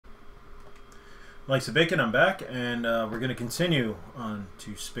Likesthebacon, I'm back, and we're going to continue on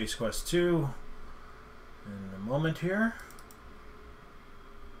to Space Quest 2 in a moment here.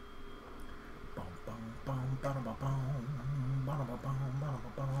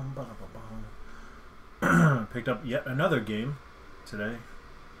 Picked up yet another game today.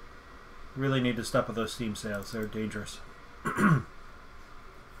 Really need to stop with those Steam sales, they're dangerous.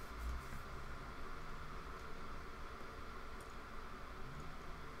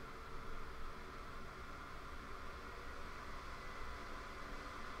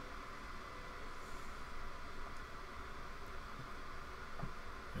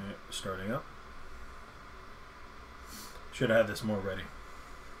 Starting up. Should have had this more ready.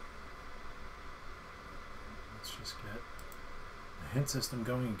 Let's just get the hint system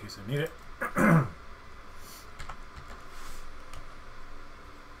going in case I need it.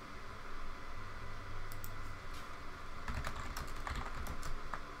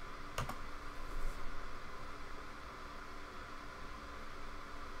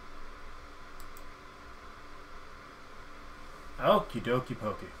 Okie dokie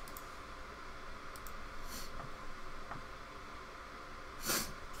pokey.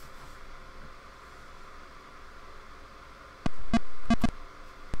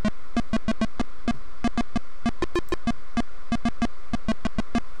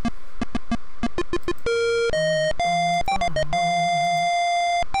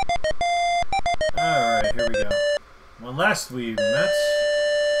 Alright, here we go. When last we met,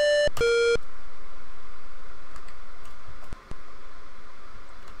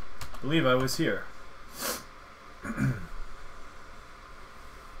 I believe I was here.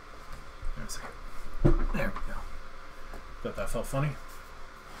 There we go. Thought that felt funny.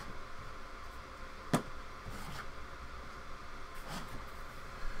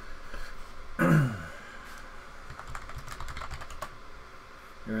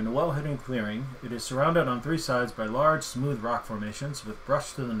 You're in a well-hidden clearing. It is surrounded on three sides by large, smooth rock formations with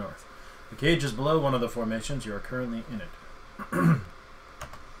brush to the north. The cage is below one of the formations. You are currently in it.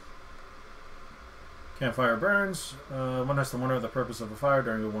 Campfire burns. One has to wonder the purpose of a fire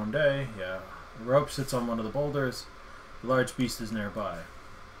during a warm day. Yeah. A rope sits on one of the boulders. A large beast is nearby.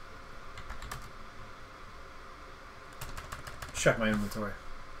 Check my inventory.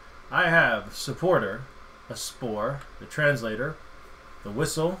 I have supporter, a spore, the translator, the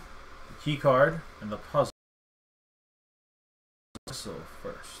whistle, the key card, and the puzzle. Whistle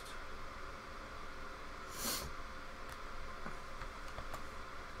first.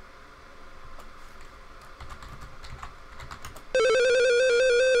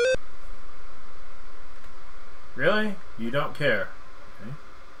 Really? You don't care? Okay.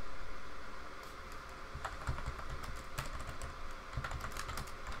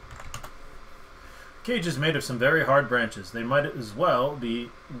 Cage is made of some very hard branches. They might as well be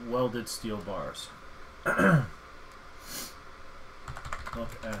welded steel bars. Look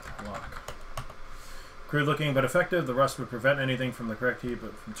at lock. Crude looking but effective. The rust would prevent anything from the correct heat,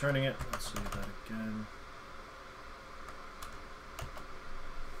 but from turning it. Let's see that again.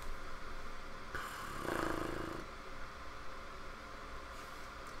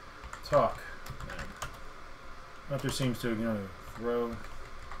 Talk. Hunter seems to ignore you. Throw.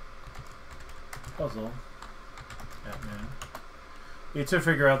 Puzzle. At man. You to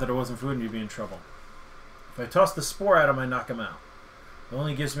figure out that it wasn't food and you'd be in trouble. If I toss the spore at him, I knock him out. It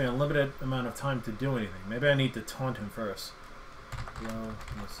only gives me a limited amount of time to do anything. Maybe I need to taunt him first. Blow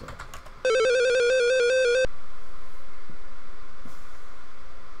whistle.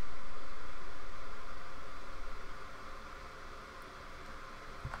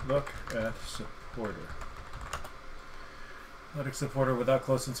 Look at supporter. Athletic supporter without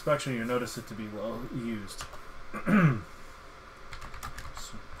close inspection, you notice it to be well used.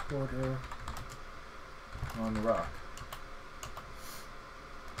 Supporter on rock.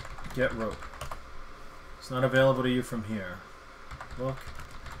 Get rope. It's not available to you from here. Look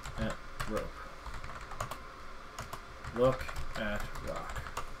at rope. Look at rock.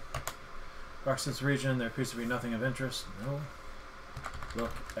 Rocks in this region, there appears to be nothing of interest. No.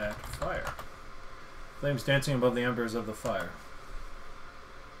 Look at fire. Flames dancing above the embers of the fire.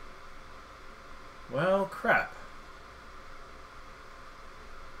 Well, crap.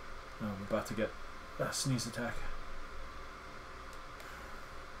 Oh, I'm about to get a sneeze attack.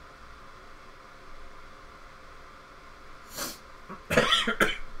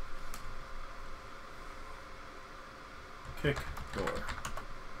 Kick door.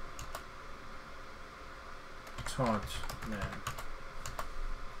 Taunt man.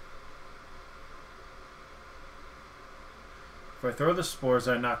 If I throw the spores,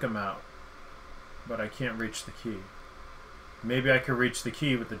 I knock him out, but I can't reach the key. Maybe I could reach the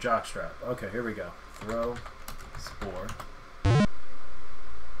key with the jockstrap. Okay, here we go. Throw spore.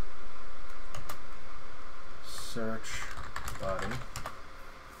 Search body.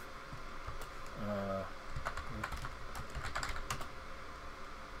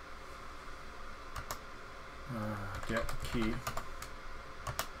 Get key.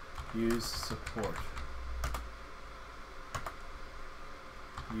 Use support.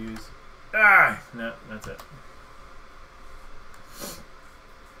 Use. Ah! No, that's it.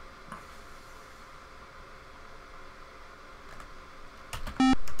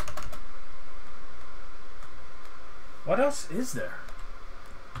 What else is there?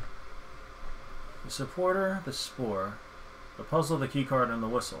 The supporter, the spore, the puzzle, the keycard, and the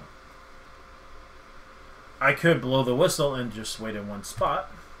whistle. I could blow the whistle and just wait in one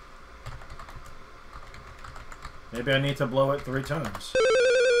spot. Maybe I need to blow it 3 times.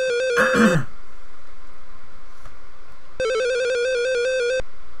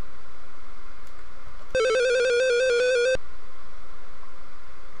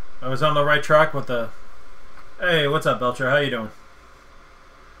 I was on the right track with the... Hey, what's up, Belcher? How you doing?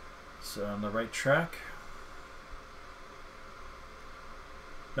 So on the right track.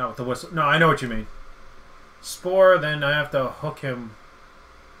 Not with the whistle. No, I know what you mean. Spore, then I have to hook him.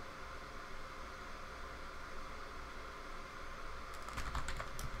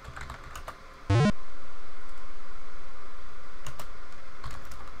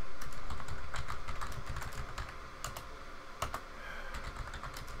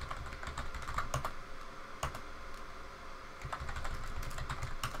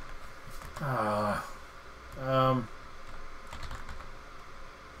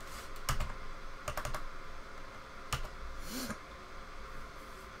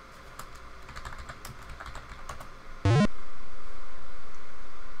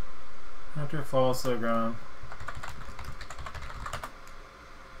 Hunter falls to the ground.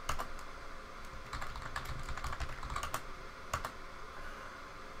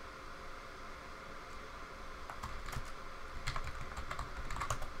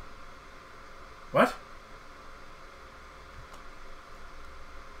 What?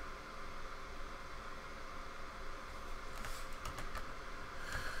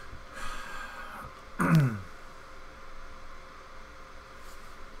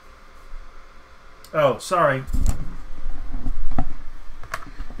 Oh, sorry.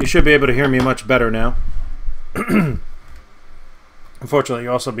 You should be able to hear me much better now. Unfortunately,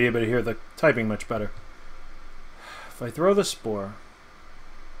 you'll also be able to hear the typing much better. If I throw the spore,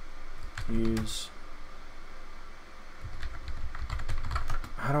 use...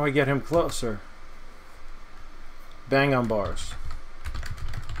 How do I get him closer? Bang on bars.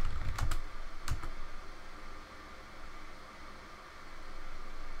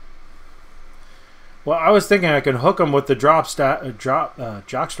 Well, I was thinking I could hook him with the jockstrap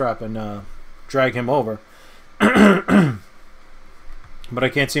and drag him over. But I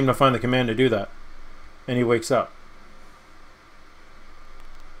can't seem to find the command to do that. And he wakes up.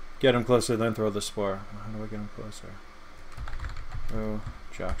 Get him closer, then throw the spore. How do I get him closer? Oh,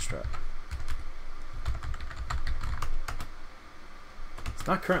 jockstrap. It's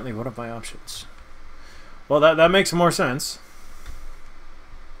not currently one of my options. Well, that makes more sense.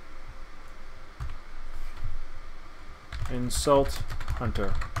 Insult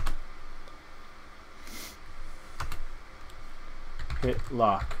Hunter. Hit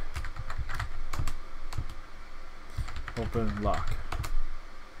lock. Open lock.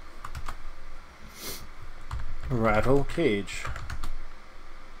 Rattle cage.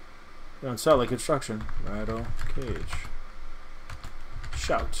 Don't sound like instruction. Rattle cage.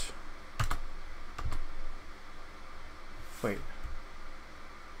 Shout. Wait.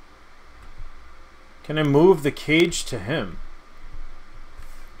 Can I move the cage to him?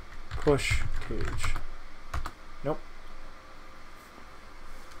 Push cage. Nope.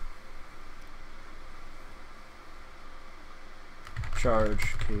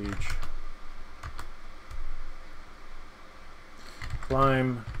 Charge cage.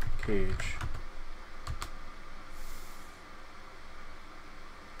 Climb cage.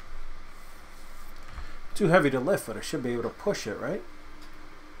 Too heavy to lift, but I should be able to push it, right?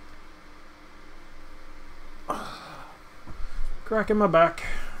 Crack in my back.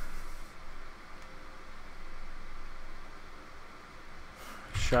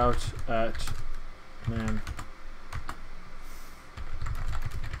 Shout at man.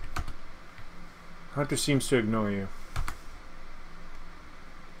 Hunter seems to ignore you.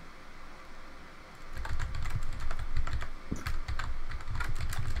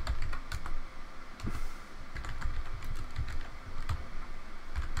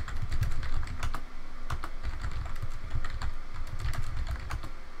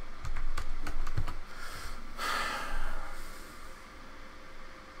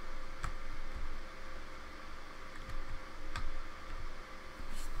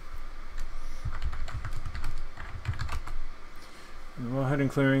 Go ahead and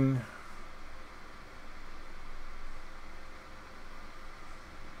clearing.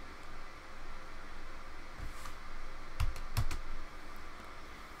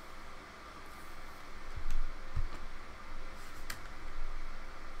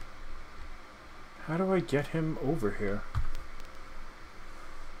 How do I get him over here?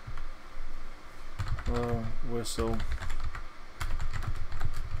 Whistle.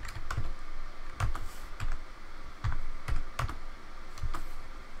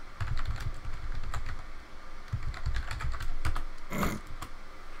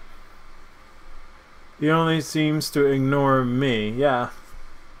 He only seems to ignore me. Yeah.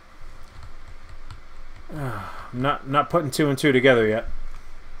 Not putting two and two together yet.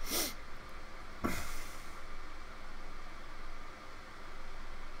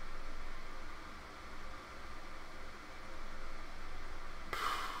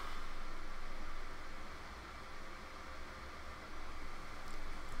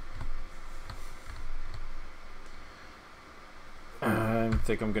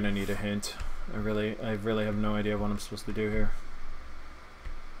 I think I'm gonna need a hint. I really have no idea what I'm supposed to do here.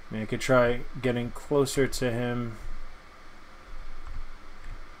 I mean, I could try getting closer to him.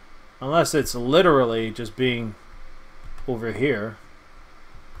 Unless it's literally just being over here.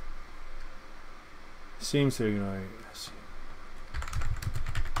 Seems to ignore you.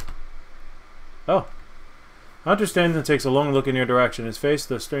 Oh. Hunter stands and takes a long look in your direction. His face,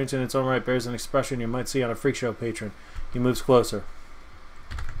 though strange in its own right, bears an expression you might see on a freak show patron. He moves closer.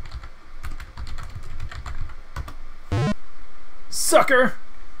 Sucker!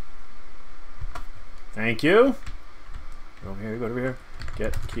 Thank you. Go over here, go over here.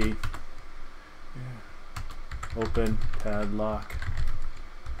 Get key. Yeah. Open, padlock.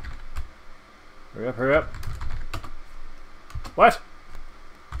 Hurry up, hurry up. What?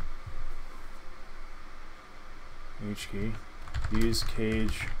 H key. Use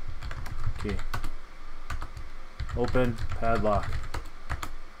cage key. Open, padlock.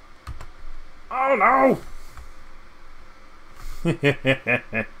 Oh no!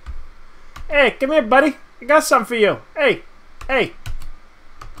 Hey, come here, buddy. I got something for you. Hey, hey.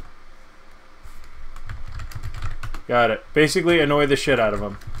 Got it. Basically, annoy the shit out of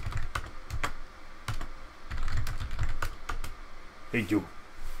him. Hey, you.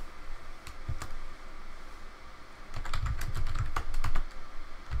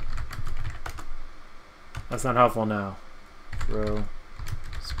 That's not helpful now. Throw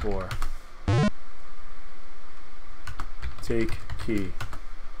spore. Take key.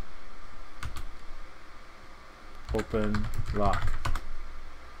 Open lock.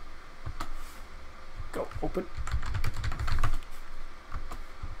 Go open.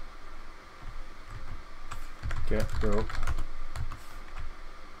 Get rope.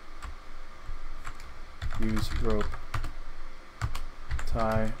 Use rope.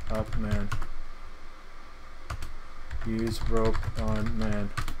 Tie up man. Use rope on man.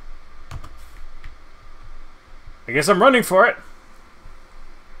 I guess I'm running for it.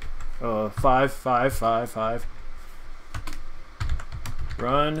 5, 5, 5, 5.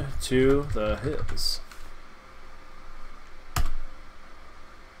 Run to the hills.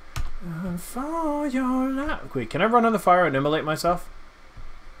 For your life. Wait, can I run on the fire and immolate myself?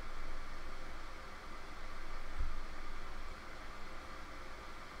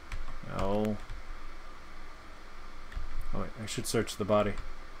 No. Oh wait, I should search the body.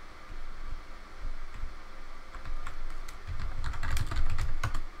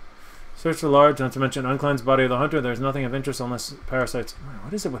 Search the large, not to mention uncleansed body of the hunter. There's nothing of interest unless parasites.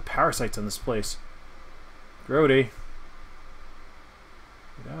 What is it with parasites in this place? Grody.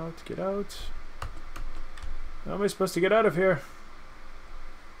 Get out, get out. How am I supposed to get out of here?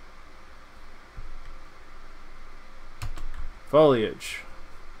 Foliage.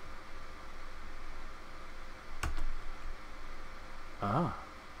 Ah.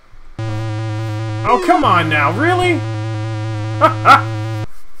 Oh, come on now, really?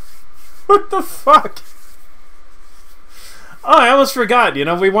 What the fuck? Oh, I almost forgot. You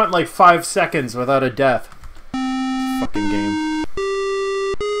know, we went like 5 seconds without a death. Fucking game.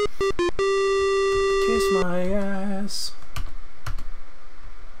 Kiss my ass.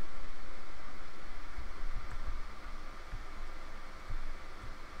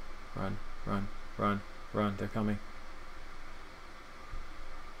 Run, run, run, run. They're coming.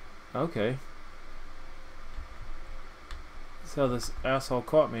 Okay. That's how this asshole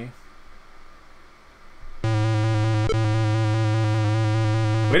caught me.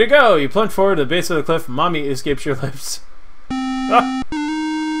 Way to go! You plunge forward to the base of the cliff. Mommy escapes your lips. Ah,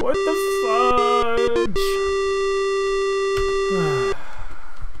 what the fudge?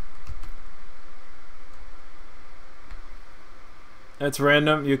 That's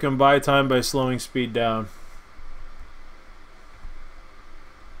random. You can buy time by slowing speed down.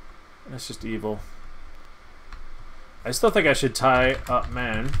 That's just evil. I still think I should tie up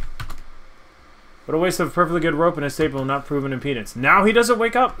man. What a waste of a perfectly good rope and a staple not proven impedance. Now he doesn't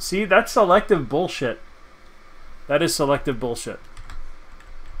wake up. See, that's selective bullshit. That is selective bullshit.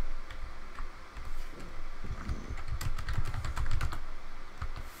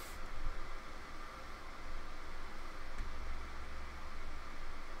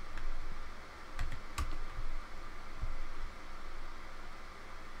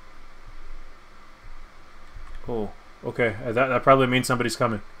 Oh, okay. That probably means somebody's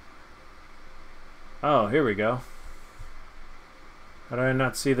coming. Oh, here we go. How did I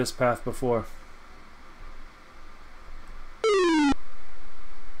not see this path before?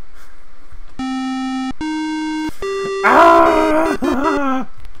 Ah!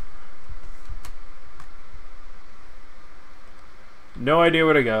 No idea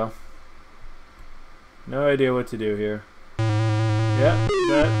where to go. No idea what to do here. Yeah,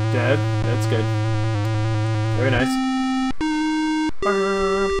 that dead. That's good. Very nice.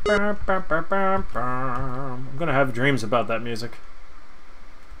 I'm gonna have dreams about that music.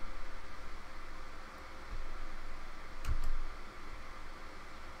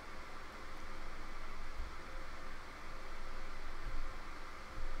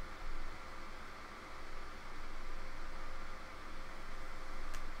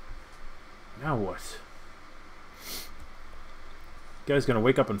 Now what? Guy's gonna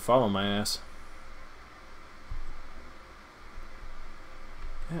wake up and follow my ass.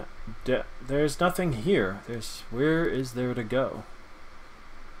 Yeah, there's nothing here. Where is there to go?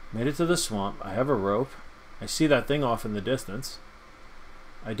 Made it to the swamp. I have a rope. I see that thing off in the distance.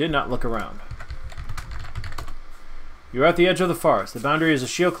 I did not look around. You're at the edge of the forest. The boundary is a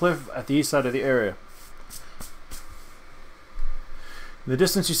shield cliff at the east side of the area. In the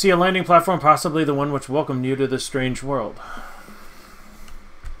distance you see a landing platform, possibly the one which welcomed you to this strange world.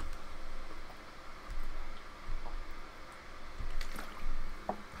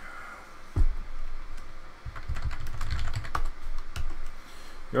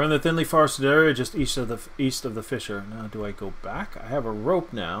 You're in the thinly forested area just east of the fissure. Now, do I go back? I have a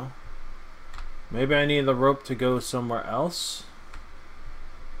rope now. Maybe I need the rope to go somewhere else.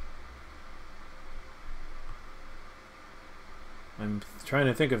 I'm trying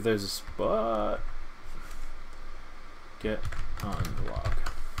to think if there's a spot. Get on log.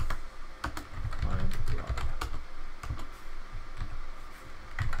 Find log.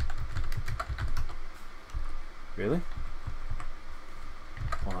 Really?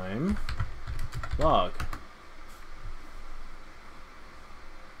 Climb log.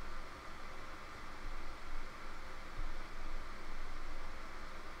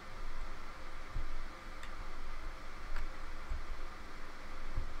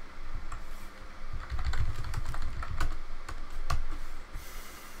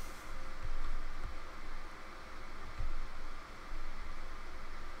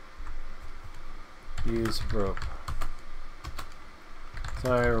 Use rope.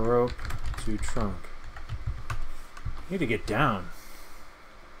 Tie a rope to trunk. I need to get down.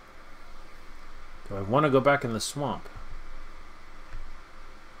 Do I want to go back in the swamp?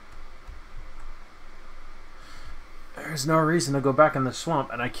 There's no reason to go back in the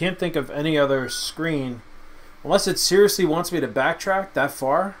swamp, and I can't think of any other screen. Unless it seriously wants me to backtrack that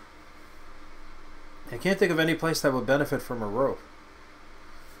far. I can't think of any place that would benefit from a rope.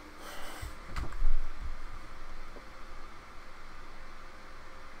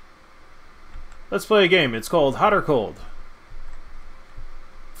 Let's play a game. It's called Hot or Cold.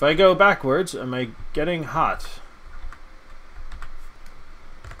 If I go backwards, am I getting hot?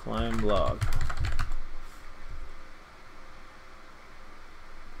 Climb log.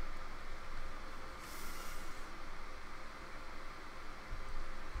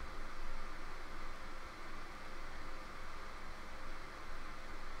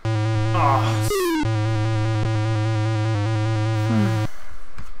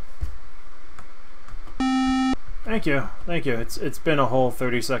 Thank you, thank you. It's been a whole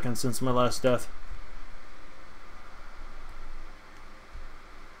 30 seconds since my last death.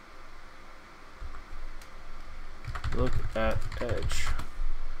 Look at edge.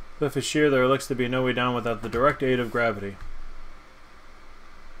 Cliff is sheer. There looks to be no way down without the direct aid of gravity.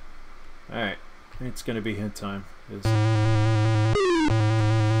 Alright, it's gonna be hint time. Alright,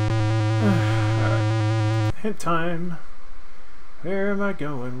 hint time. Where am I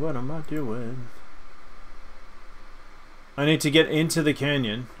going? What am I doing? I need to get into the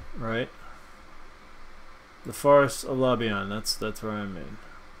canyon, right? The forest of Labion, that's where I'm in.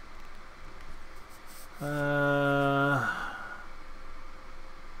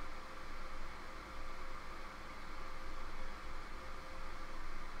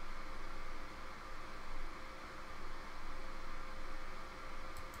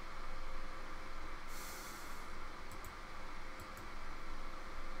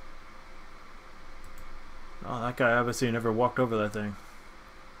 Oh, that guy obviously never walked over that thing.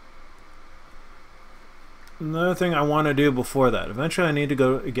 Another thing I want to do before that. Eventually I need to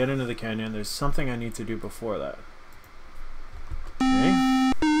go get into the canyon. There's something I need to do before that. Okay.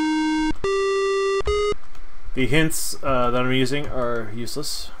 The hints that I'm using are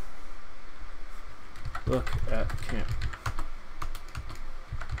useless. Look at camp.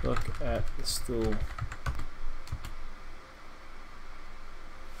 Look at the stool.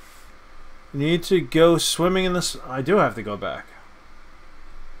 Need to go swimming in this. I do have to go back.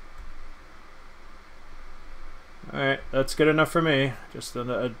 Alright, that's good enough for me. Just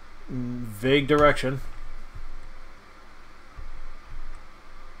a vague direction.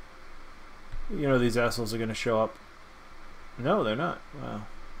 You know these assholes are going to show up. No, they're not. Wow.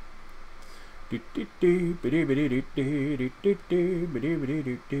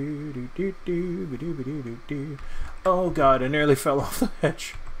 Oh god, I nearly fell off the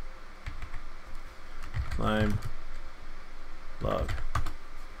edge. Climb. Log.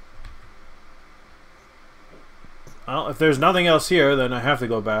 Well, if there's nothing else here, then I have to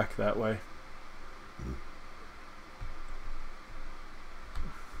go back that way.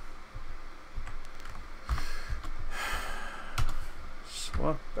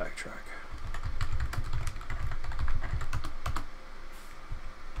 Swap, backtrack.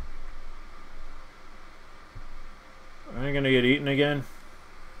 Am I gonna get eaten again?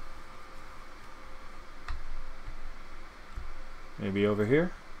 Maybe over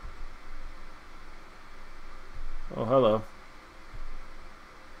here? Oh, hello.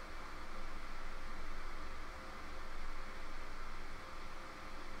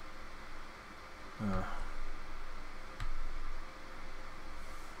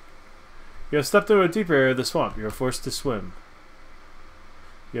 You have stepped into a deeper area of the swamp. You are forced to swim.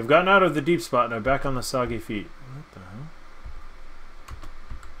 You have gotten out of the deep spot and are back on the soggy feet. What the hell?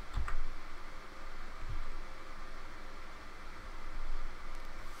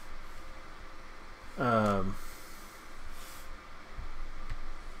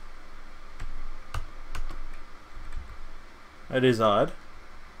 That is odd.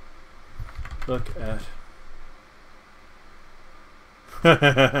 Look at...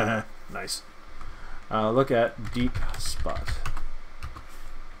 Nice. Look at deep spot.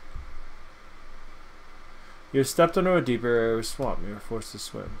 You stepped into a deeper area of swamp. You were forced to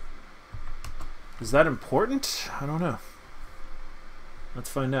swim. Is that important? I don't know. Let's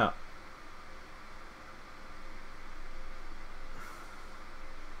find out.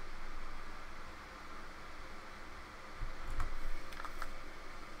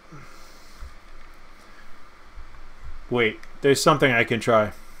 Wait, there's something I can try.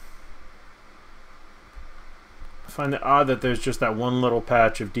 I find it odd that there's just that one little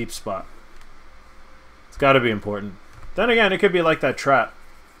patch of deep spot. It's got to be important. Then again, it could be like that trap.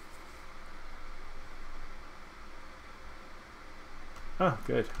 Oh,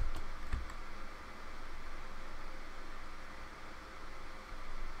 good.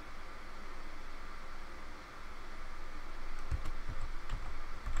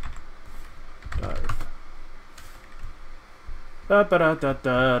 Dive. Ba ba da da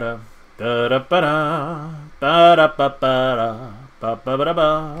da da da da ba da ba da ba ba da ba ba ba da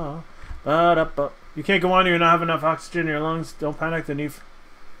ba ba da ba. You can't go on. You don't have enough oxygen in your lungs. Don't panic. The need.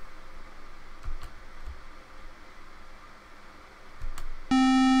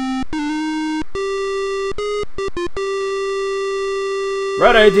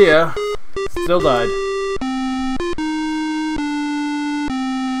 Right idea. Still died.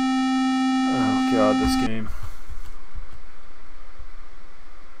 Oh god, this game.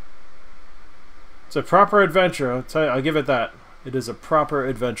 It's a proper adventure. I'll tell you, I'll give it that. It is a proper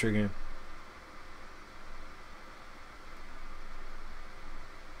adventure game.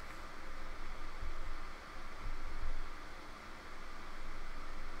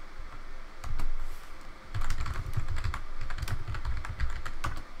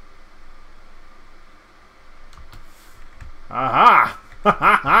 Aha! Ha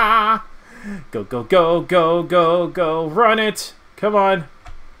ha ha! Go, go, go, go, go, go. Run it! Come on.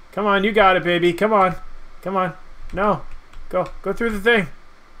 Come on, you got it, baby. Come on. Come on. No. Go. Go through the thing.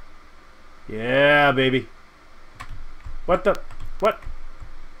 Yeah, baby. What the... What?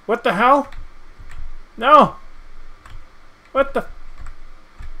 What the hell? No! What the...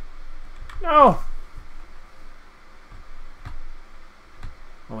 No!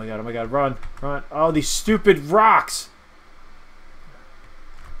 Oh my god, run. Run. Oh, these stupid rocks!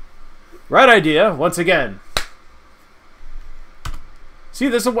 Right idea, once again. See,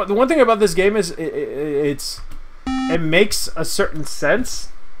 this is what the one thing about this game is it makes a certain sense.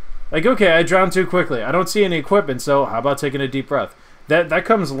 Like, okay, I drowned too quickly. I don't see any equipment, so how about taking a deep breath? That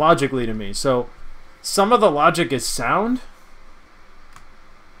comes logically to me. So Some of the logic is sound.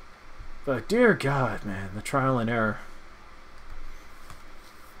 But dear God, man, the trial and error.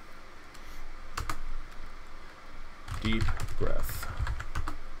 Deep breath.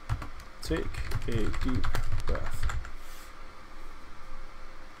 Take a deep breath.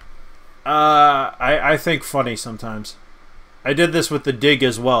 I think funny sometimes. I did this with the dig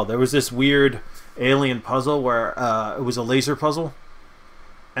as well. There was this weird alien puzzle where it was a laser puzzle.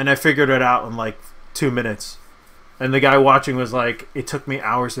 And I figured it out in like 2 minutes. And the guy watching was like, it took me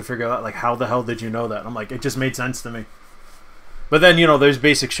hours to figure out, like, how the hell did you know that? And I'm like, it just made sense to me. But then, you know, there's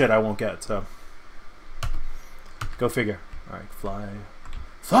basic shit I won't get, so. Go figure. Alright, fly.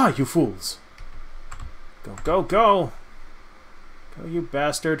 Fly, you fools! Go, go, go! Go, you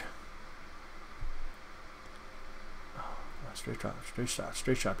bastard. Oh, straight shot,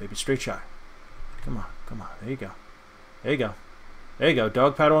 straight shot, baby, straight shot. Come on, come on, there you go. There you go. There you go,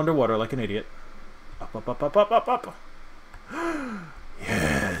 dog paddle underwater like an idiot. Up, up, up, up, up, up, up.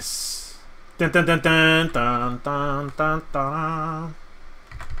 Yes. Dun, dun, dun, dun, dun, dun, dun, dun.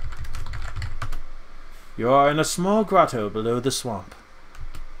 You are in a small grotto below the swamp.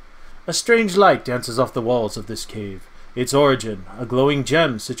 A strange light dances off the walls of this cave. Its origin, a glowing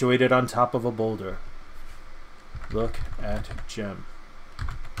gem situated on top of a boulder. Look at gem.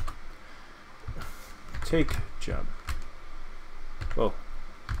 Take gem. Whoa.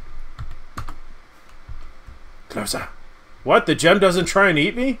 Closer. What? The gem doesn't try and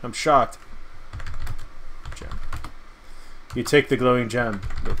eat me? I'm shocked. Gem. You take the glowing gem.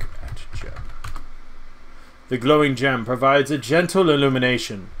 Look at gem. The glowing gem provides a gentle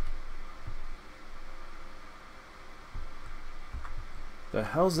illumination. The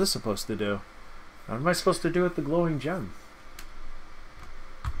hell's this supposed to do? What am I supposed to do with the glowing gem?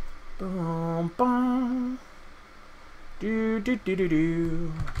 Boom, boom. Do, do, do, do,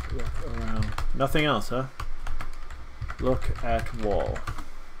 do. Look around. Nothing else, huh? Look at wall.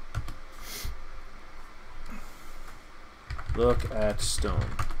 Look at stone.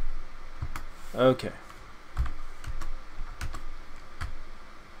 Okay.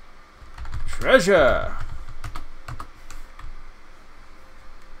 Treasure!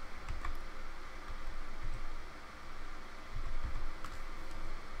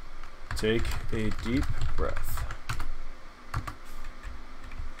 Take a deep breath.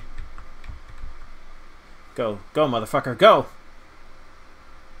 Go. Go, motherfucker. Go!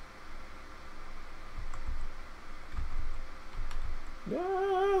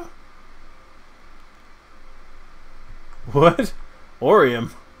 Yeah. What?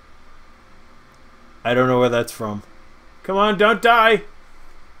 Orium? I don't know where that's from. Come on, don't die!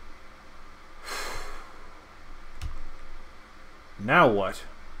 Now what?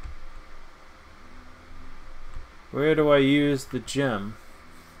 Where do I use the gem?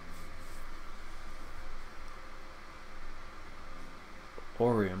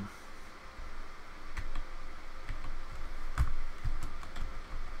 Orium.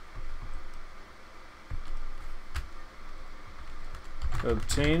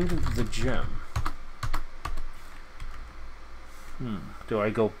 Obtained the gem. Do I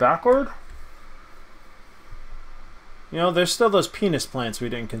go backward? You know, there's still those penis plants we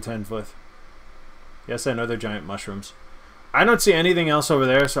didn't contend with. Yes, I know they're giant mushrooms. I don't see anything else over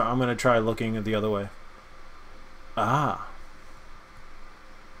there, so I'm going to try looking the other way. Ah.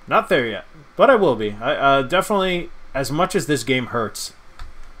 Not there yet, but I will be. I definitely, as much as this game hurts,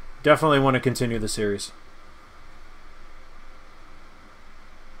 definitely want to continue the series.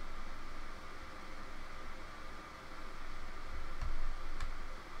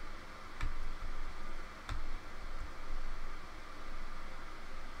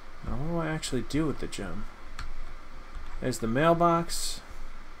 Now, what do I actually do with the gem? There's the mailbox.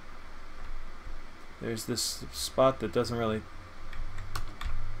 There's this spot that doesn't really...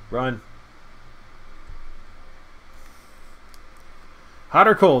 Run. Hot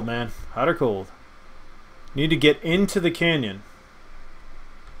or cold, man? Hot or cold? Need to get into the canyon.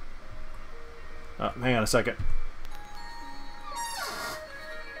 Oh, hang on a second.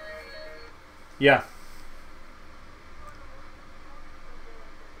 Yeah.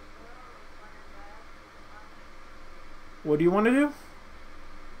 What do you want to do?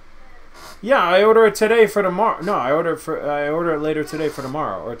 Yeah, I order it today for tomorrow. No, I order it later today for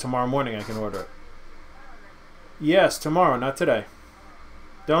tomorrow, or tomorrow morning I can order it. Yes, tomorrow, not today.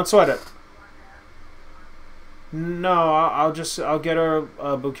 Don't sweat it. No, I'll get her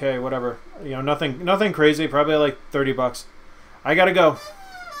a bouquet, whatever. You know, nothing crazy. Probably like $30. I gotta go.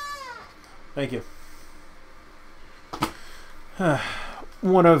 Thank you.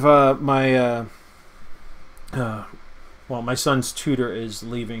 One of well, my son's tutor is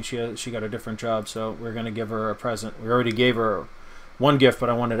leaving. She got a different job, so we're gonna give her a present. We already gave her one gift, but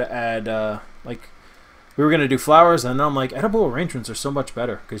I wanted to add like we were gonna do flowers, and then I'm like, edible arrangements are so much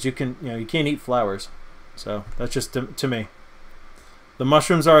better because you can't eat flowers. So that's just to me. The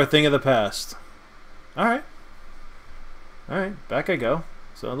mushrooms are a thing of the past. All right, back I go.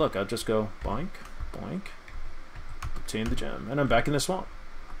 So look, I'll just go boink, boink, obtain the gem, and I'm back in the swamp.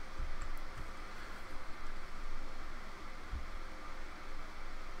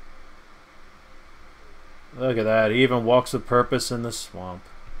 Look at that. He even walks with purpose in the swamp.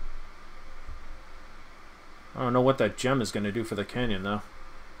 I don't know what that gem is going to do for the canyon, though.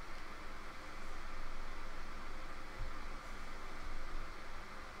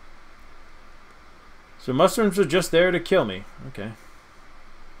 So mushrooms are just there to kill me. Okay.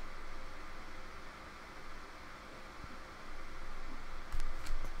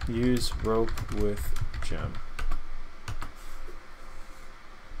 Use rope with gem.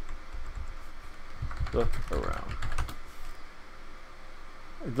 Look around.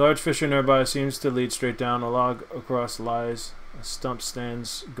 A large fissure nearby seems to lead straight down. A log across lies. A stump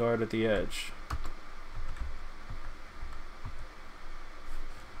stands guard at the edge.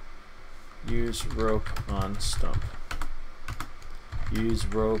 Use rope on stump. Use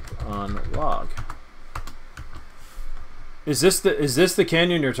rope on log. Is this the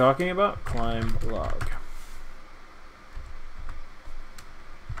canyon you're talking about? Climb log.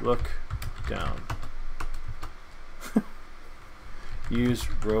 Look down. Use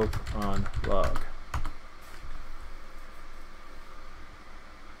rope on log.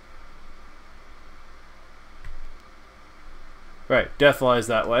 Right, death lies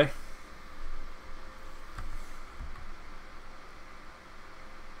that way.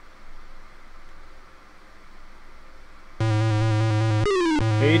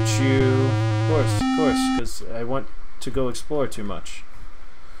 Hate you. Of course, because I want to go explore too much.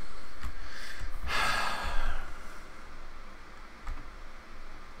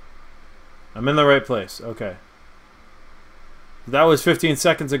 I'm in the right place. Okay. That was 15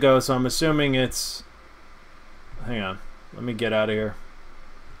 seconds ago, so I'm assuming it's... Hang on. Let me get out of here.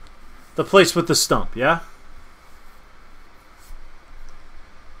 The place with the stump, yeah?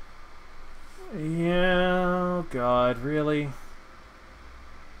 Yeah, oh God, really?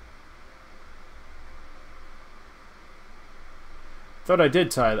 Thought I did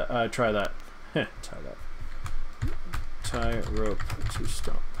try that. Tie that. Tie rope to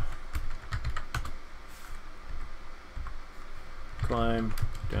stump. Climb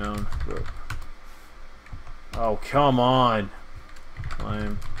down rope. Oh, come on.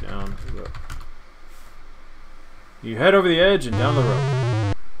 Climb down rope. You head over the edge and down the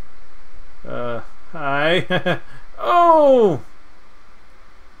rope. Hi. Oh!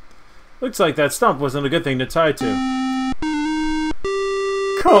 Looks like that stump wasn't a good thing to tie to.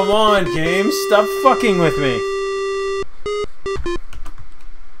 Come on, game. Stop fucking with me.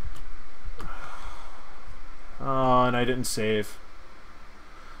 Oh, and I didn't save.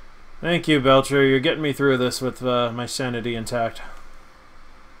 Thank you, Belcher. You're getting me through this with my sanity intact.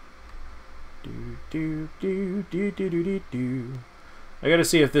 I gotta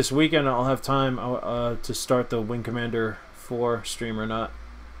see if this weekend I'll have time to start the Wing Commander 4 stream or not.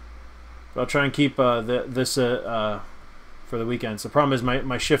 But I'll try and keep this for the weekends. The problem is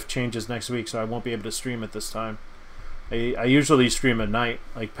my shift changes next week, so I won't be able to stream at this time. I usually stream at night,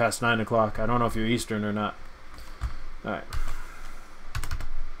 like past 9 o'clock. I don't know if you're Eastern or not. Alright.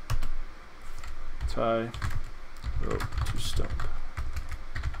 Tie rope to stump.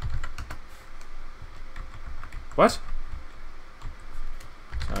 What?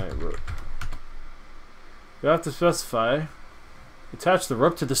 Tie rope. You have to specify. Attach the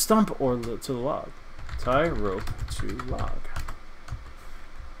rope to the stump or to the log. Tie rope to log.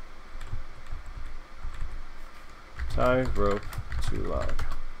 Tie rope to log.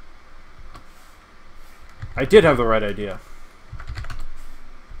 I did have the right idea.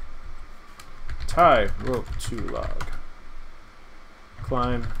 Tie rope to log.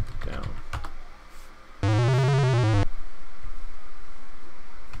 Climb down.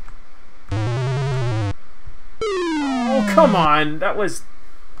 Oh, come on! That was...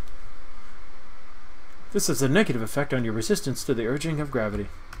 This has a negative effect on your resistance to the urging of gravity.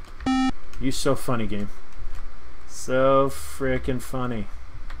 You so funny, game. So frickin' funny.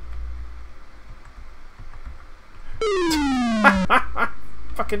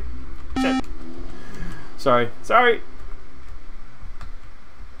 Fucking shit. Sorry. Sorry.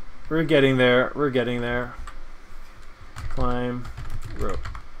 We're getting there. We're getting there. Climb. Rope.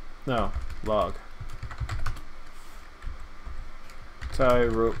 No. Log. Tie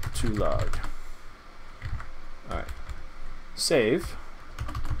rope to log. Alright. Save.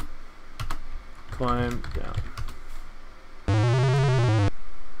 Climb down.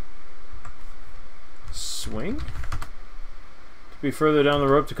 Swing? To be further down the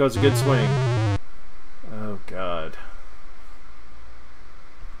rope to cause a good swing. Oh, God.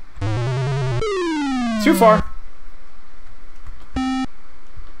 Too far.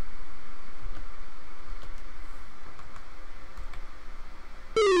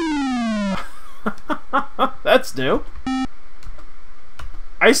 That's new.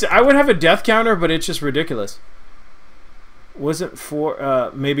 I would have a death counter, but it's just ridiculous. Was it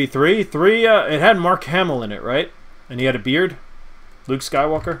 4? Maybe 3? 3, it had Mark Hamill in it, right? And he had a beard? Luke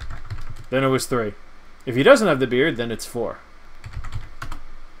Skywalker? Then it was 3. If he doesn't have the beard, then it's 4.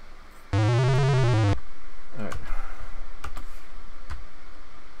 Alright.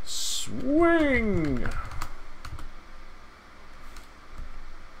 Swing!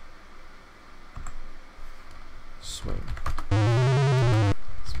 Swing.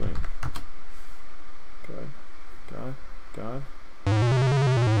 Swing. Good. God. God.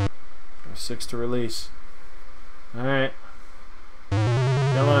 6 to release. Alright.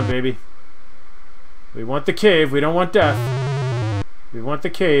 Come on, baby. We want the cave. We don't want death. We want the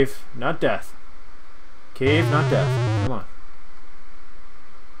cave, not death. Cave, not death. Come on.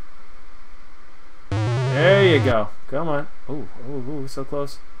 There you go. Come on. Ooh, ooh, ooh, so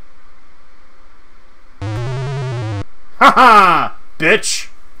close. Ha-ha! Bitch!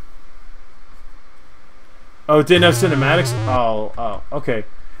 Oh, it didn't have cinematics? Oh, okay.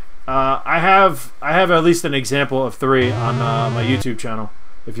 I have at least an example of 3 on my YouTube channel,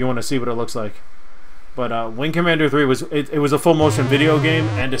 if you want to see what it looks like. But Wing Commander 3 was it was a full motion video game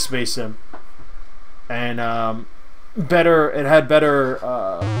and a space sim, and it had better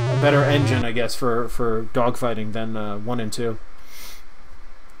a better engine, I guess, for dogfighting than 1 and 2.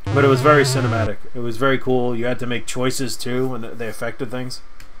 But it was very cinematic. It was very cool. You had to make choices too when they affected things.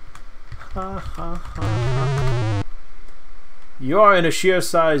 You are in a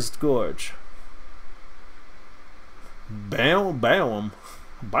sheer-sized gorge. Bam, bam,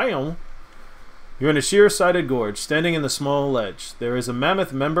 bam. You're in a sheer-sided gorge, standing in the small ledge. There is a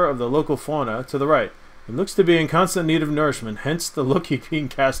mammoth member of the local fauna to the right. It looks to be in constant need of nourishment, hence the look being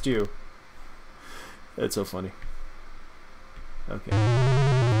cast you. That's so funny. Okay.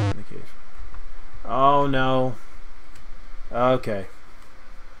 In the cave. Oh no. Okay.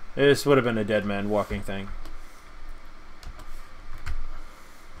 This would have been a dead man walking thing.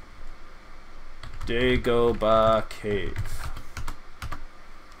 Dagobah Cave.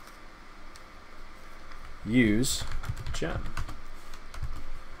 Use gem.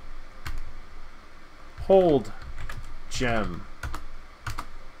 Hold gem.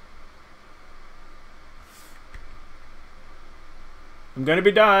 I'm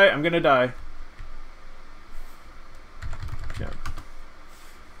gonna die. I'm gonna die. Gem.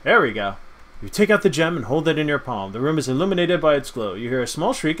 There we go. You take out the gem and hold it in your palm. The room is illuminated by its glow. You hear a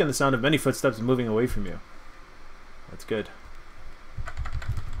small shriek and the sound of many footsteps moving away from you. That's good.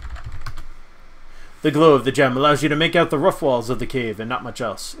 The glow of the gem allows you to make out the rough walls of the cave and not much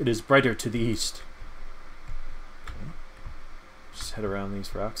else. It is brighter to the east. Okay. Just head around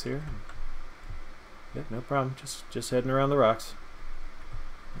these rocks here. Yep, no problem. Just heading around the rocks.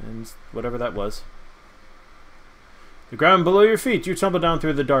 And whatever that was. The ground below your feet, you tumble down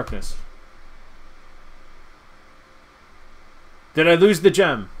through the darkness. Did I lose the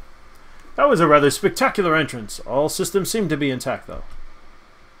gem? That was a rather spectacular entrance. All systems seem to be intact, though.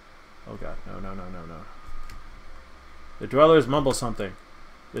 Oh god, no, no, no, no, no. The dwellers mumble something.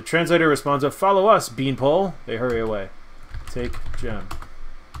 The translator responds with, "Follow us, beanpole." They hurry away. Take gem.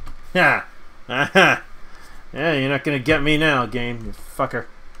 Ha! Aha! Yeah, you're not gonna get me now, game, you fucker.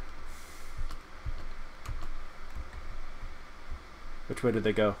 Which way did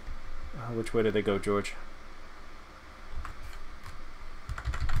they go? Which way did they go, George?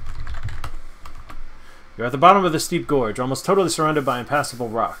 You're at the bottom of the steep gorge, almost totally surrounded by impassable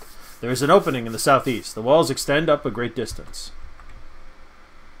rock. There is an opening in the southeast. The walls extend up a great distance.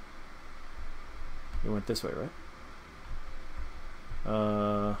 You went this way, right?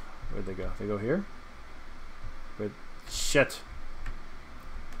 Where'd they go? They go here? Where'd... Shit.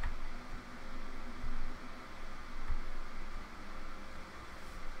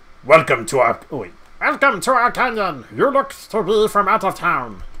 Welcome to our... Oh, wait. Welcome to our canyon. You look to be from out of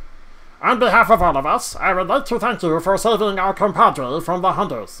town. On behalf of all of us, I would like to thank you for saving our compadre from the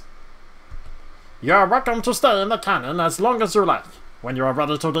hunters. You are welcome to stay in the canyon as long as you like. When you are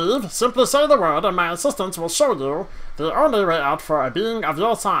ready to leave, simply say the word and my assistants will show you the only way out for a being of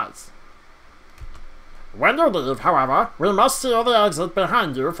your size. When you leave, however, we must seal the exit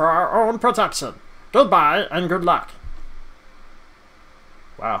behind you for our own protection. Goodbye and good luck.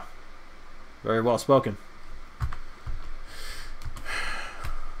 Wow. Very well spoken.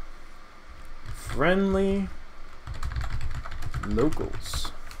 Friendly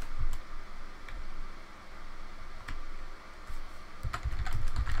locals.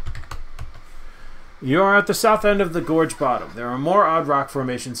 You are at the south end of the gorge bottom. There are more odd rock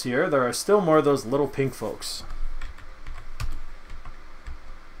formations here. There are still more of those little pink folks.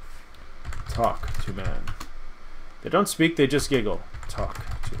 Talk to man. They don't speak, they just giggle. Talk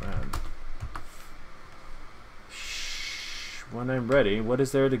to man. Shh. When I'm ready, what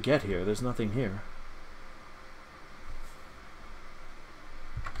is there to get here? There's nothing here.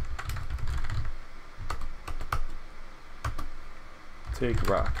 Take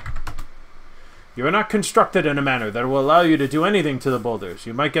rock. You are not constructed in a manner that will allow you to do anything to the boulders.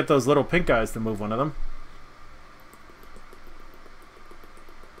 You might get those little pink guys to move one of them.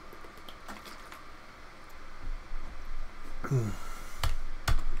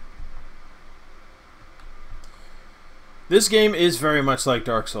 This game is very much like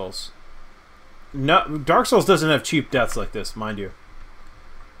Dark Souls. No, Dark Souls doesn't have cheap deaths like this, mind you.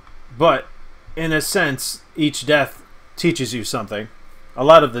 But, in a sense, each death teaches you something. A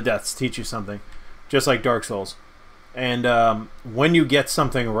lot of the deaths teach you something. Just like Dark Souls. And when you get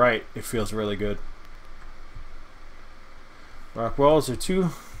something right, it feels really good. Rock walls are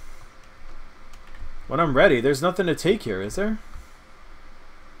too... When I'm ready, there's nothing to take here, is there?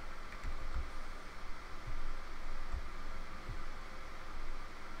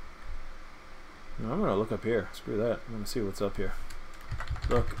 No, I'm going to look up here. Screw that. I'm going to see what's up here.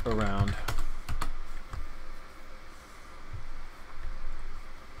 Look around.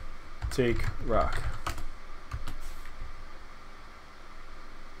 Take rock.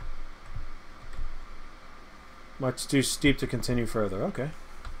 Much too steep to continue further. Okay.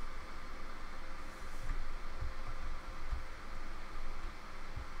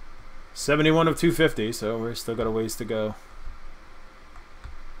 $71 of 250, so we're still got a ways to go.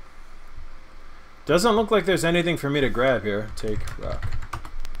 Doesn't look like there's anything for me to grab here. Take rock.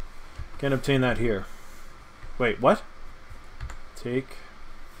 Can't obtain that here. Wait, what? Take...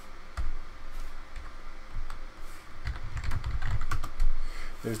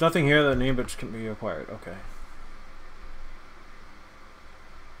 There's nothing here that name which can be acquired. Okay.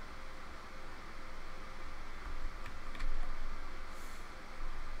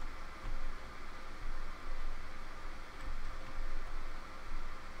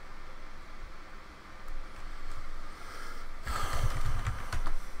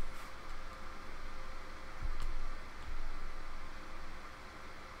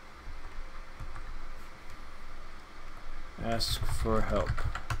 Ask for help.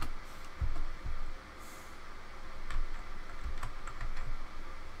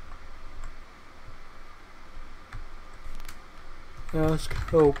 Ask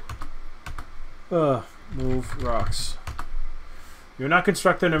help. Move rocks. You're not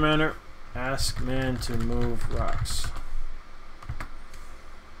constructed in a manner. Ask man to move rocks.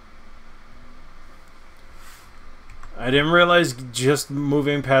 I didn't realize just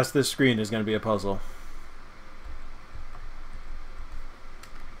moving past this screen is going to be a puzzle.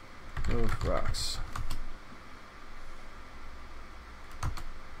 Move rocks.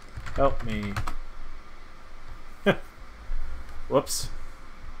 Help me. Whoops.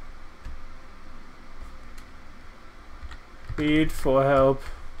 Plead for help.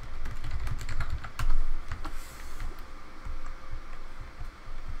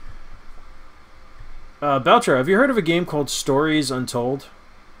 Belcher, have you heard of a game called Stories Untold?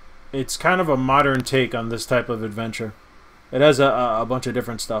 It's kind of a modern take on this type of adventure. It has a bunch of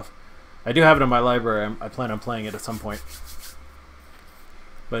different stuff. I do have it in my library. I plan on playing it at some point.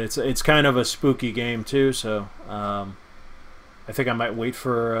 But it's kind of a spooky game too, so I think I might wait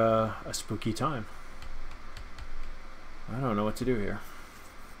for a spooky time. I don't know what to do here.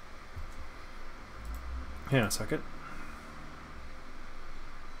 Hang on a second.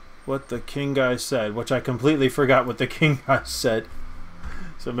 What the king guy said, which I completely forgot what the king guy said.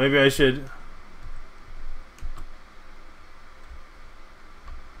 So maybe I should...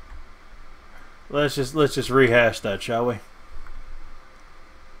 Let's just rehash that, shall we?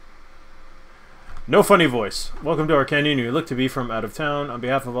 No funny voice. Welcome to our canyon. You look to be from out of town. On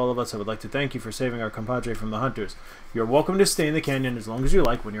behalf of all of us, I would like to thank you for saving our compadre from the hunters. You're welcome to stay in the canyon as long as you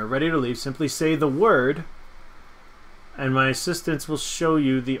like. When you're ready to leave, simply say the word, and my assistants will show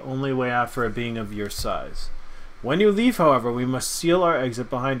you the only way out for a being of your size. When you leave, however, we must seal our exit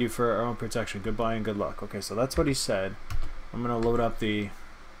behind you for our own protection. Goodbye and good luck. Okay, so that's what he said. I'm going to load up the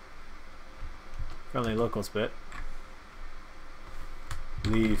friendly locals bit.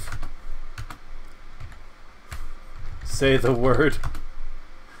 Leave. Say the word.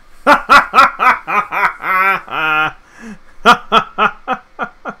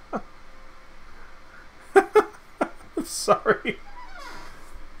 Sorry.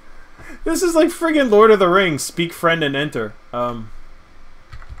 This is like friggin' Lord of the Rings. Speak friend and enter. Look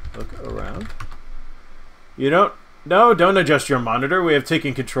around. You don't... No, don't adjust your monitor. We have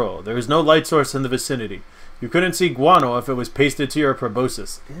taken control. There is no light source in the vicinity. You couldn't see guano if it was pasted to your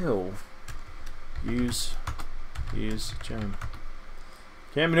proboscis. Ew. Use gem.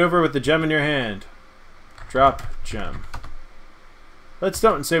 Can't maneuver with the gem in your hand. Drop gem. Let's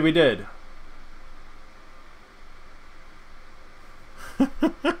don't and say we did.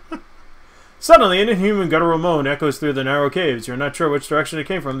 Suddenly, an inhuman guttural moan echoes through the narrow caves. You're not sure which direction it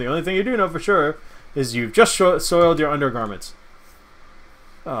came from. The only thing you do know for sure is you've just soiled your undergarments.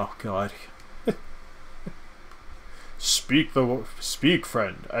 Oh, God. Speak,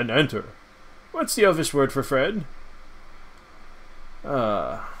 friend, and enter. What's the elvish word for friend?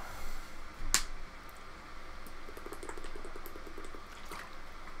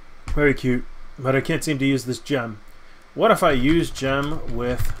 Very cute, but I can't seem to use this gem. What if I use gem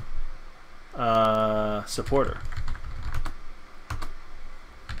with supporter?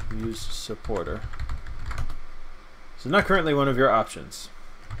 Use supporter. This is not currently one of your options.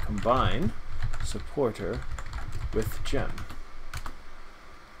 Combine supporter with gem.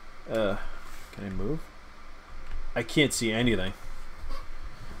 Can I move? I can't see anything.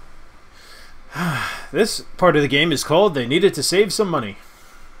 This part of the game is called They Needed to Save Some Money.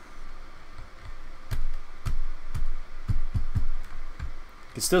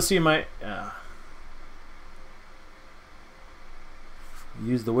 You can still see my...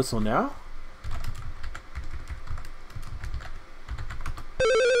 use the whistle now?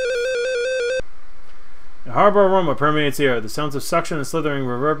 A horrible aroma permeates the air. The sounds of suction and slithering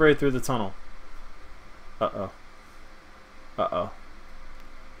reverberate through the tunnel. Uh-oh. Uh-oh.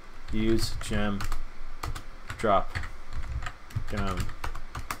 Use gem. Drop. Down.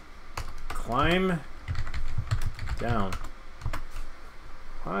 Climb. Down.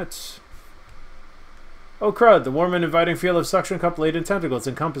 What? Oh crud, the warm and inviting feel of suction cup laden tentacles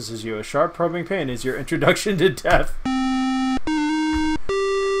encompasses you. A sharp probing pain is your introduction to death.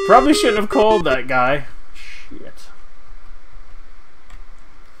 Probably shouldn't have called that guy. Shit.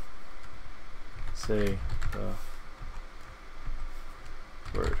 Say the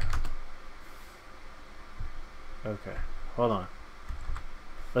word. Okay, hold on.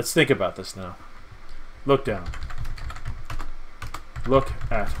 Let's think about this now. Look down. Look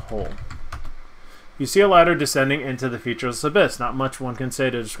at hole. You see a ladder descending into the featureless abyss. Not much one can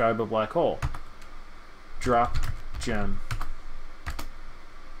say to describe a black hole. Drop gem.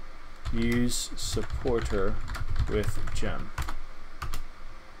 Use supporter with gem.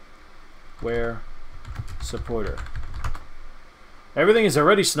 Wear supporter. Everything is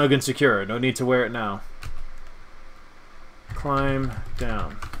already snug and secure. No need to wear it now. Climb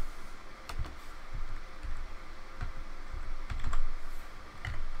down.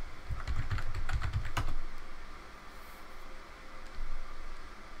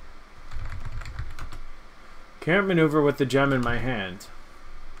 Can't maneuver with the gem in my hand.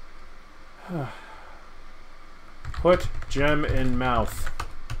 Put gem in mouth.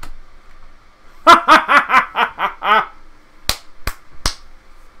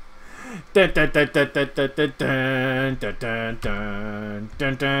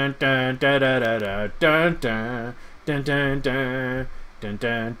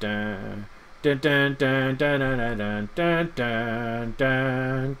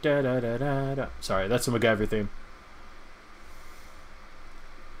 Sorry, that's the MacGyver theme.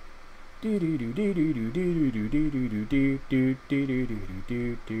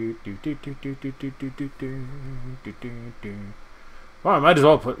 Well, I might as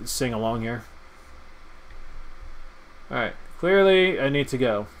well sing along here. Alright, clearly I need to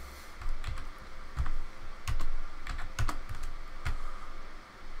go.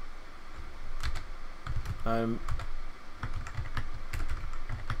 I'm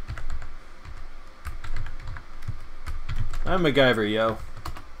MacGyver, yo.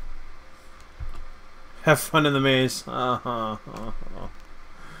 Have fun in the maze.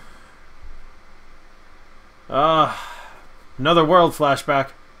 Another world flashback.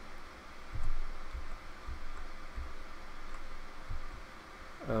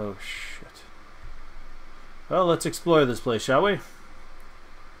 Oh, shit. Well, let's explore this place, shall we? Oh,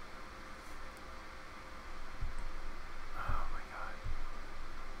 my God.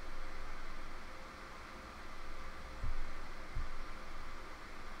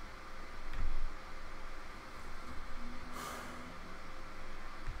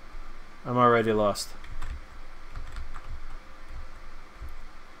 I'm already lost.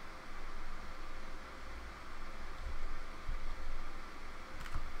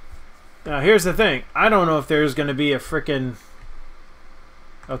 Now, here's the thing. I don't know if there's going to be a frickin'...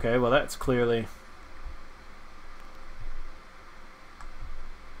 Okay, well, that's clearly...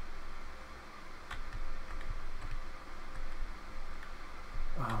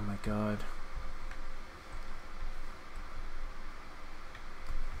 Oh, my God.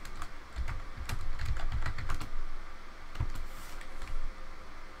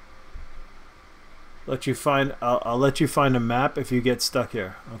 Let you find... I'll let you find a map if you get stuck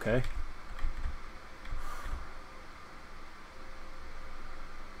here. Okay.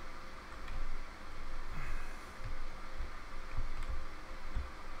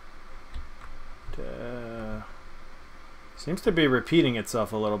 Seems to be repeating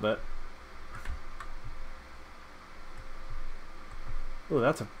itself a little bit. Oh,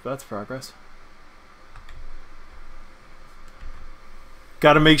 that's progress.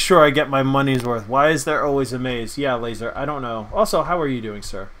 Got to make sure I get my money's worth. Why is there always a maze? Yeah, Laser, I don't know. Also, how are you doing,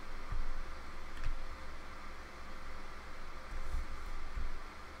 sir?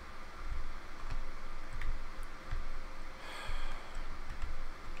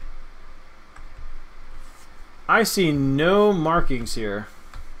 I see no markings here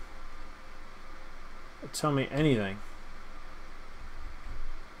that tell me anything.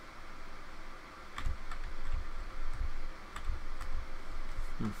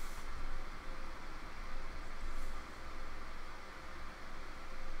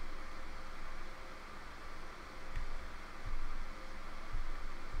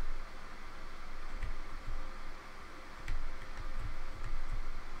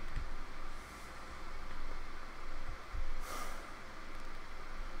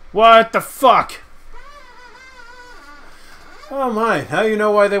 What the fuck? Oh my, now you know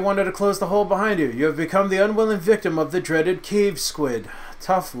why they wanted to close the hole behind you. You have become the unwilling victim of the dreaded cave squid.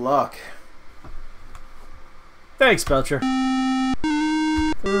 Tough luck. Thanks, Belcher.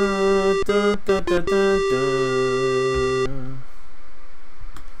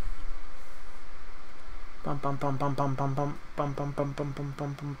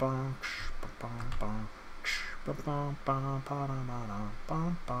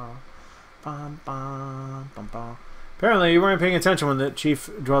 Apparently, you weren't paying attention when the chief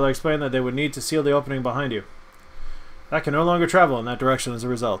dweller explained that they would need to seal the opening behind you. That can no longer travel in that direction as a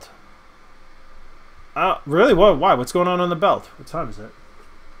result. Really? What? Why? What's going on the belt? What time is it?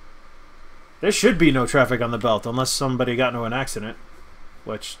 There should be no traffic on the belt unless somebody got into an accident.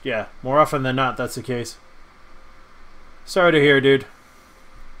 Which, yeah, more often than not, that's the case. Sorry to hear, dude.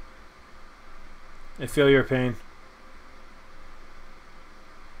 I feel your pain.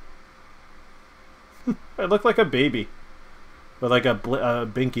 I look like a baby. With like a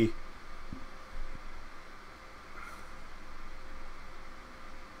binky.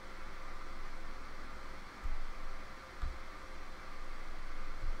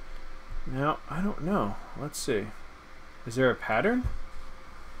 Now, I don't know. Let's see. Is there a pattern?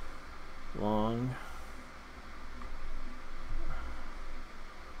 Long...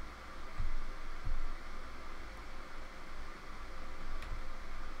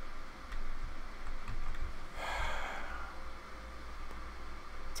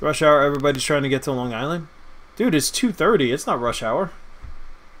 Rush hour, everybody's trying to get to Long Island? Dude, it's 2:30. It's not rush hour.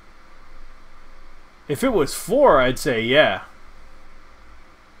 If it was 4, I'd say yeah.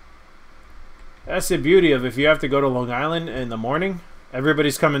 That's the beauty of if you have to go to Long Island in the morning,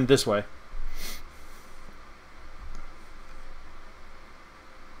 everybody's coming this way.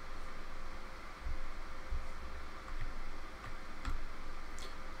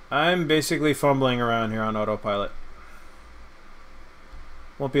 I'm basically fumbling around here on autopilot.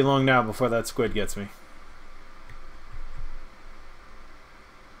 Won't be long now before that squid gets me.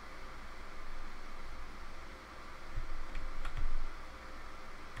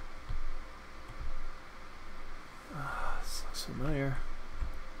 This looks familiar.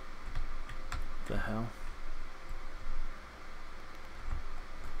 What the hell?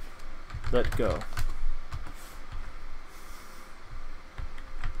 Let go.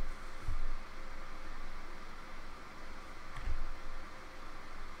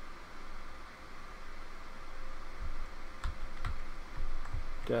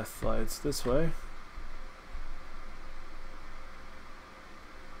 Death lights this way.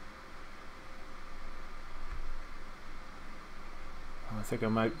 Oh, I think I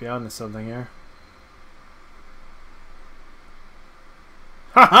might be onto something here.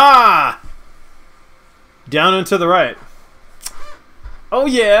 Ha ha! Down and to the right. Oh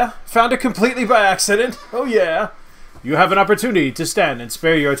yeah! Found it completely by accident. Oh yeah! You have an opportunity to stand and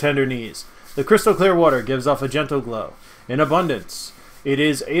spare your tender knees. The crystal clear water gives off a gentle glow. In abundance. It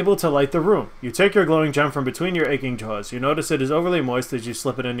is able to light the room. You take your glowing gem from between your aching jaws. You notice it is overly moist as you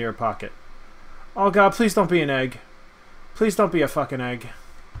slip it into your pocket. Oh god, please don't be an egg. Please don't be a fucking egg.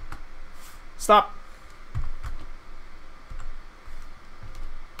 Stop.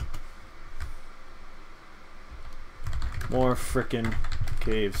 More frickin'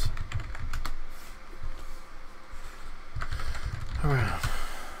 caves. Around.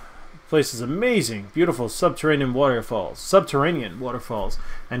 Place is amazing. Beautiful subterranean waterfalls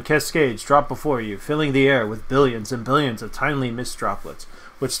and cascades drop before you, filling the air with billions and billions of tiny mist droplets,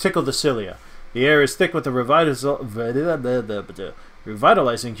 which tickle the cilia. The air is thick with the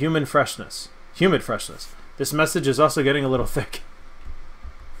revitalizing humid freshness. This message is also getting a little thick.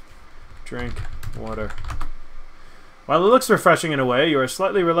 Drink water. While it looks refreshing in a way, you are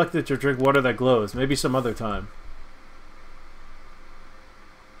slightly reluctant to drink water that glows. Maybe some other time.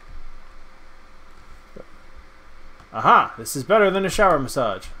 Aha! This is better than a shower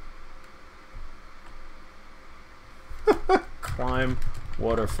massage. Climb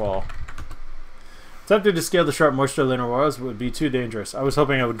waterfall. Tempted to scale the sharp moisture-laden walls would be too dangerous. I was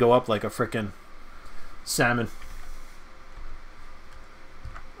hoping I would go up like a frickin' salmon.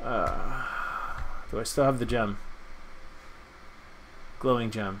 Do I still have the gem? Glowing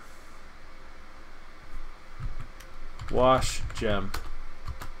gem. Wash gem.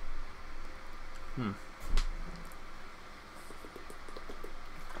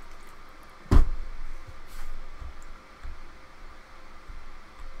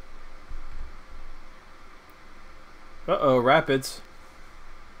 Uh-oh, rapids.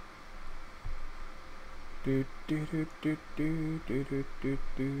 Do do do do do do do do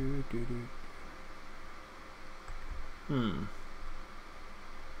do do.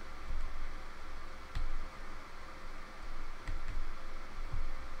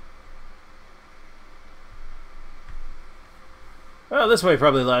 Well, this way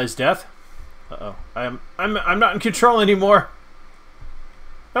probably lies death. Uh-oh. I'm not in control anymore.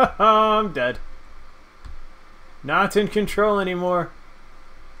 I'm dead. Not in control anymore.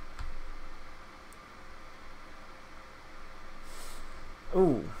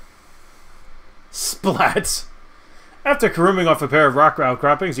 Ooh. Splats. After caroming off a pair of rock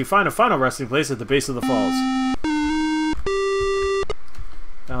outcroppings, you find a final resting place at the base of the falls.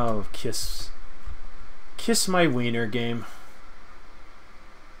 Oh, kiss. Kiss my wiener, game.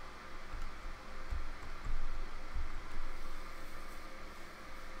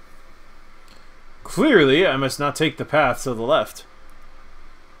 Clearly, I must not take the path to the left.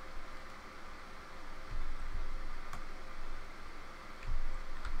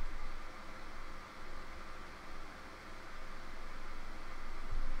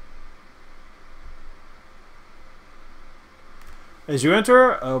 As you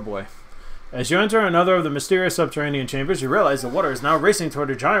enter, oh boy. As you enter another of the mysterious subterranean chambers, you realize the water is now racing toward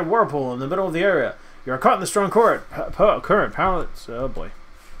a giant whirlpool in the middle of the area. You are caught in the strong current. Oh boy.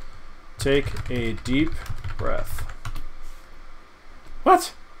 Take a deep breath.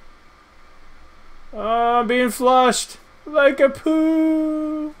 What? Oh, I'm being flushed like a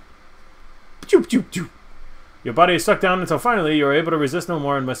poo. Choop, choop, choop. Your body is sucked down until finally you are able to resist no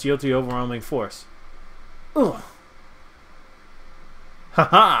more and must yield to the overwhelming force. Ugh.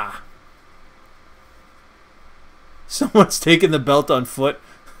 Haha! Someone's taking the belt on foot.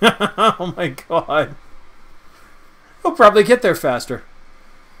 Oh my god. I'll probably get there faster.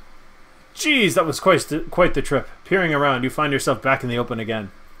 Jeez, that was quite the trip. Peering around, you find yourself back in the open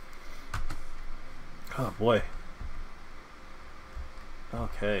again. Oh boy.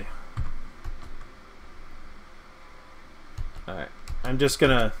 Okay. Alright. I'm just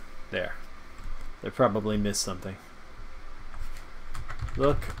gonna... There. They probably missed something.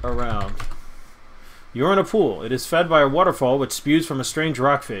 Look around. You're in a pool. It is fed by a waterfall which spews from a strange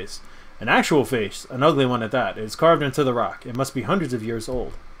rock face. An actual face, an ugly one at that. It is carved into the rock. It must be hundreds of years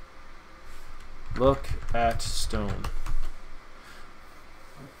old. Look at stone.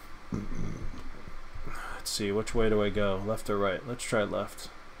 Let's see, which way do I go? Left or right? Let's try left.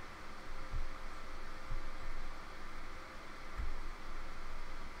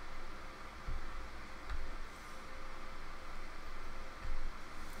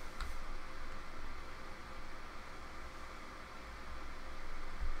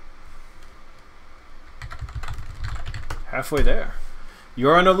 Halfway there. You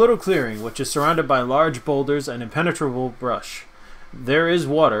are in a little clearing, which is surrounded by large boulders and impenetrable brush. There is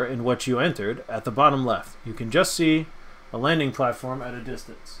water in what you entered at the bottom left. You can just see a landing platform at a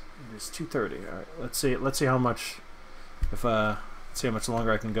distance. It is 2:30. All right, let's see how much. Let's see how much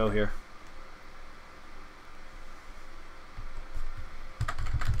longer I can go here.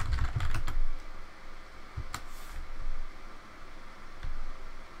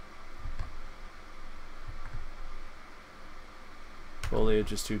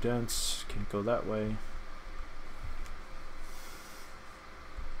 Foliage is too dense. Can't go that way.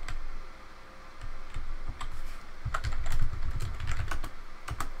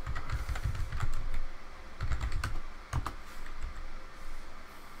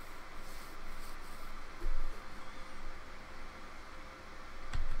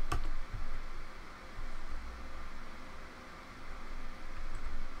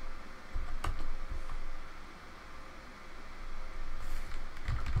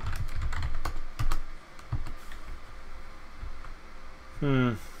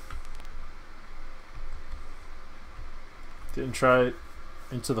 Didn't try it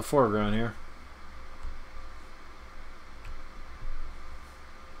into the foreground here.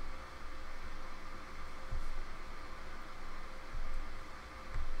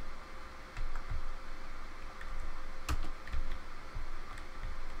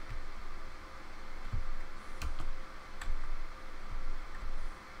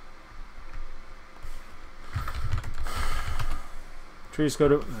 Trees go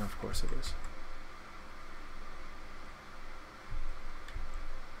to... No, of course it is.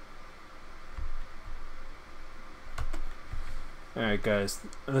 Alright guys,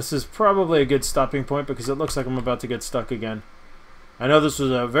 this is probably a good stopping point because it looks like I'm about to get stuck again. I know this was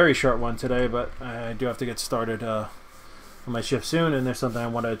a very short one today, but I do have to get started on my shift soon, and there's something I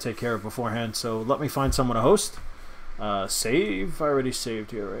wanted to take care of beforehand, so let me find someone to host. Save, I already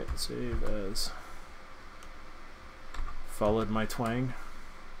saved here, right? Save as... Followed my twang.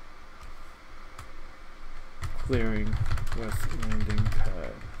 Clearing with landing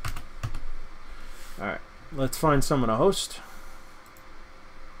pad. Alright, let's find someone to host.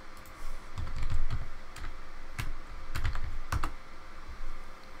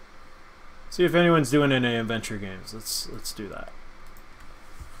 See if anyone's doing any adventure games. Let's do that.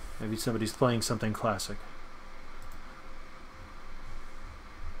 Maybe somebody's playing something classic.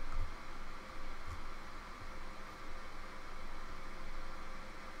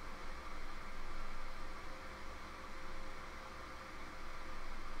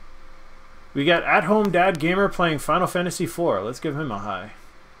 We got At Home Dad Gamer playing Final Fantasy IV. Let's give him a hi.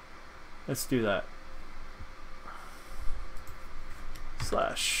 Let's do that.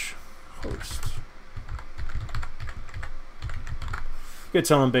 /host. Good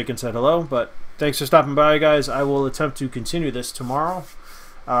telling Bacon said hello, but thanks for stopping by, guys. I will attempt to continue this tomorrow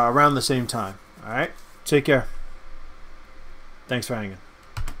around the same time. All right? Take care. Thanks for hanging.